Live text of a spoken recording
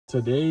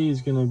Today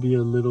is gonna be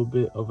a little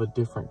bit of a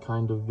different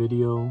kind of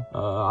video.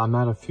 I'm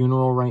at a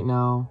funeral right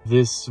now.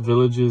 This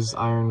village's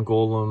iron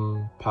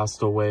golem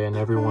passed away and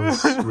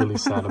everyone's really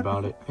sad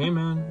about it. Hey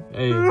man,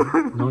 hey,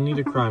 no need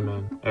to cry,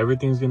 man.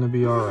 Everything's gonna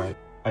be alright.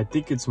 I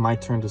think it's my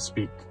turn to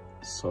speak,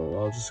 so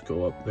I'll just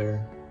go up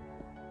there.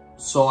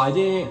 So I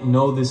didn't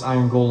know this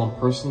iron golem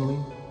personally,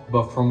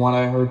 but from what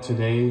I heard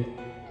today,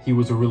 he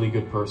was a really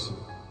good person.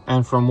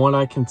 And from what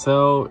I can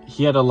tell,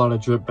 he had a lot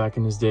of drip back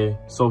in his day.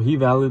 So he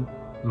valid,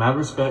 mad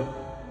respect.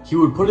 He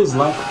would put his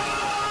life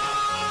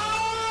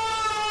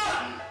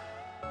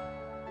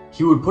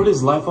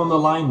on the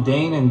line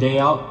day in and day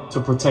out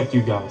to protect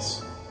you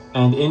guys.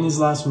 And in his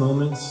last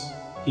moments,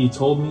 he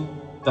told me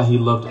that he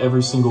loved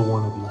every single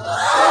one of you.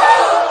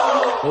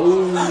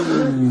 Oh,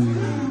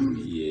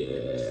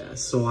 yeah.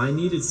 So I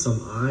needed some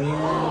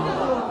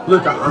iron.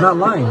 Look, I'm not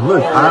lying.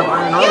 Look, I have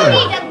iron armor.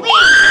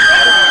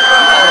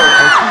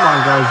 Oh, come on,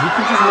 guys. You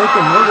can just make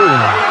another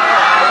one.